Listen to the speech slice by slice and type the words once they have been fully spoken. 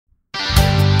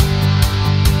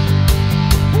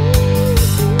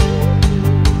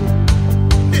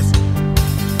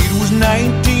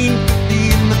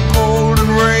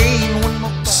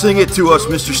Sing it to us,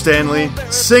 Mr. Stanley.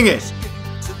 Sing it.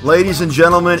 Ladies and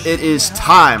gentlemen, it is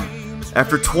time.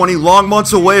 After 20 long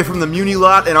months away from the Muni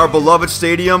Lot in our beloved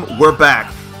stadium, we're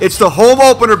back. It's the home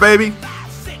opener, baby.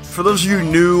 For those of you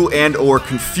new and or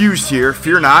confused here,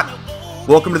 fear not.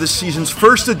 Welcome to this season's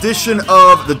first edition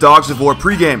of the Dogs of War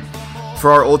pregame.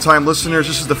 For our old-time listeners,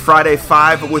 this is the Friday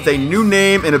Five, but with a new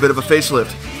name and a bit of a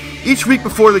facelift. Each week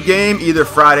before the game, either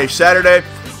Friday, Saturday,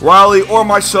 Riley or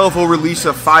myself will release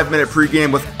a 5-minute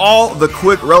pregame with all the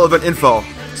quick, relevant info.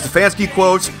 Stefanski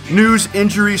quotes, news,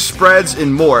 injuries, spreads,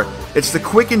 and more. It's the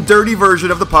quick and dirty version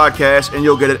of the podcast, and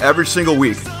you'll get it every single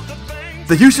week.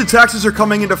 The Houston Texans are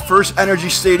coming into First Energy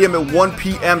Stadium at 1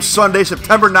 p.m. Sunday,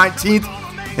 September 19th,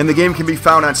 and the game can be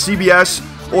found on CBS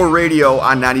or radio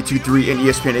on 92.3 and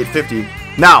ESPN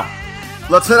 850. Now,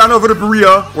 let's head on over to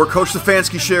Berea, where Coach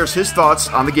Stefanski shares his thoughts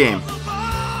on the game.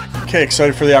 Okay,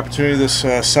 excited for the opportunity this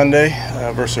Sunday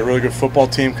versus a really good football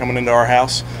team coming into our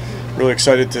house. Really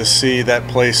excited to see that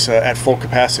place at full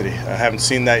capacity. I haven't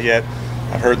seen that yet.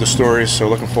 I've heard the stories, so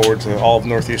looking forward to all of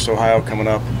Northeast Ohio coming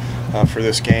up for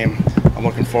this game. I'm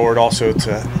looking forward also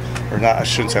to, or not, I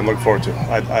shouldn't say I'm looking forward to.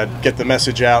 I'd get the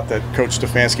message out that Coach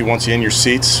Stefanski wants you in your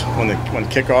seats when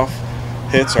kickoff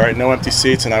hits. All right, no empty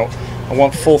seats, and I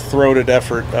want full-throated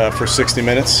effort for 60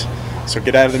 minutes. So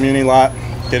get out of the Muni Lot,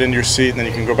 get into your seat, and then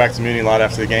you can go back to the Muni Lot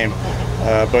after the game.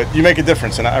 But you make a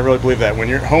difference, and I really believe that. When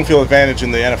your home field advantage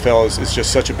in the NFL is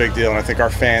just such a big deal, and I think our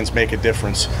fans make a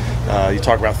difference. You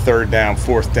talk about third down,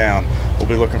 fourth down. We'll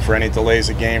be looking for any delays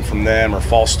of game from them or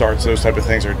false starts. Those type of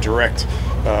things are direct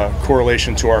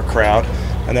correlation to our crowd.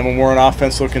 And then when we're on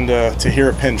offense, looking to hear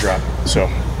a pin drop. So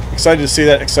excited to see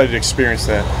that, excited to experience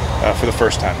that for the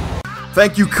first time.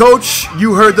 Thank you, Coach.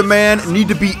 You heard the man. Need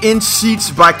to be in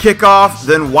seats by kickoff,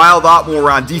 then wild out when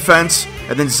we're on defense,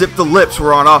 and then zip the lips when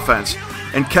we're on offense.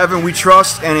 And Kevin we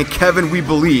trust, and in Kevin we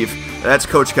believe. That's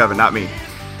Coach Kevin, not me.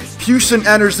 Houston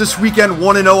enters this weekend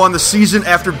 1-0 on the season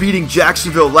after beating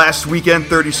Jacksonville last weekend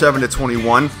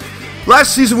 37-21.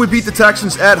 Last season we beat the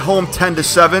Texans at home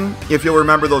 10-7, if you'll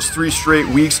remember those 3 straight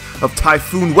weeks of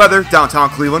typhoon weather downtown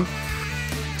Cleveland.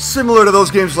 Similar to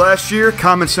those games last year,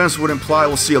 common sense would imply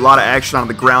we'll see a lot of action on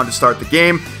the ground to start the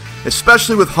game,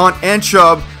 especially with Hunt and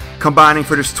Chubb combining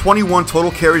for just 21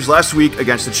 total carries last week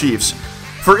against the Chiefs.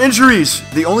 For injuries,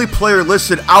 the only player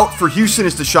listed out for Houston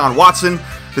is Deshaun Watson.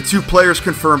 The 2 players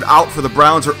confirmed out for the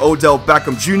Browns are Odell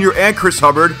Beckham Jr. and Chris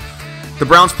Hubbard. The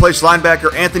Browns placed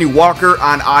linebacker Anthony Walker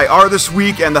on IR this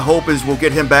week, and the hope is we'll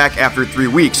get him back after 3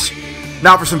 weeks.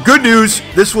 Now for some good news,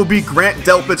 this will be Grant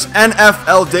Delpit's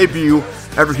NFL debut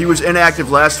after he was inactive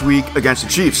last week against the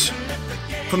Chiefs.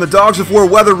 From the Dogs of War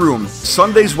weather room,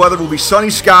 Sunday's weather will be sunny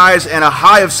skies and a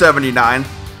high of 79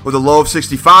 with a low of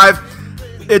 65.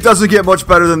 It doesn't get much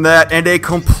better than that, and a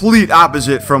complete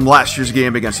opposite from last year's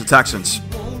game against the Texans.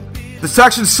 The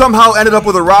Texans somehow ended up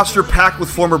with a roster packed with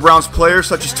former Browns players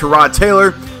such as Tyrod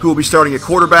Taylor, who will be starting at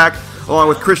quarterback, along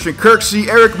with Christian Kirksey,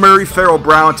 Eric Murray, Farrell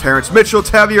Brown, Terrence Mitchell,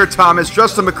 Tavier Thomas,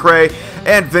 Justin McCray,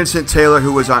 and Vincent Taylor,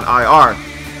 who was on IR.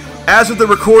 As of the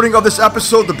recording of this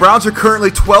episode, the Browns are currently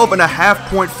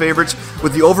 12.5-point favorites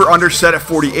with the over-under set at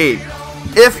 48.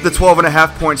 If the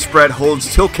 12.5-point spread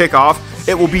holds till kickoff,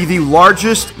 it will be the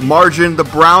largest margin the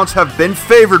Browns have been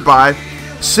favored by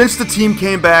since the team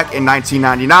came back in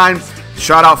 1999.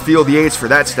 Shout out Field Yates for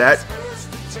that stat.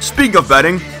 Speaking of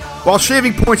betting, while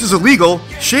shaving points is illegal,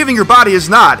 shaving your body is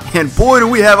not. And boy, do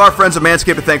we have our friends at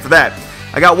Manscaped to thank for that.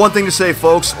 I got one thing to say,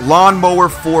 folks. Lawnmower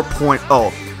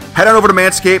 4.0. Head on over to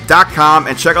manscaped.com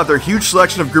and check out their huge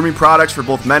selection of grooming products for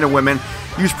both men and women.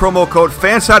 Use promo code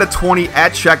FANSIDED20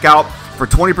 at checkout for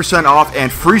 20% off and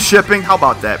free shipping. How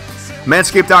about that?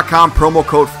 Manscaped.com, promo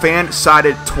code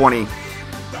FANSIDED20.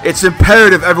 It's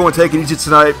imperative everyone take it easy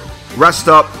tonight. Rest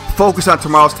up. Focus on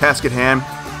tomorrow's task at hand.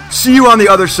 See you on the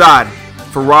other side.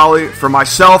 For Raleigh, for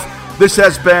myself, this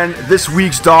has been this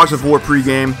week's Dogs of War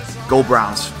pregame. Go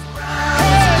Browns.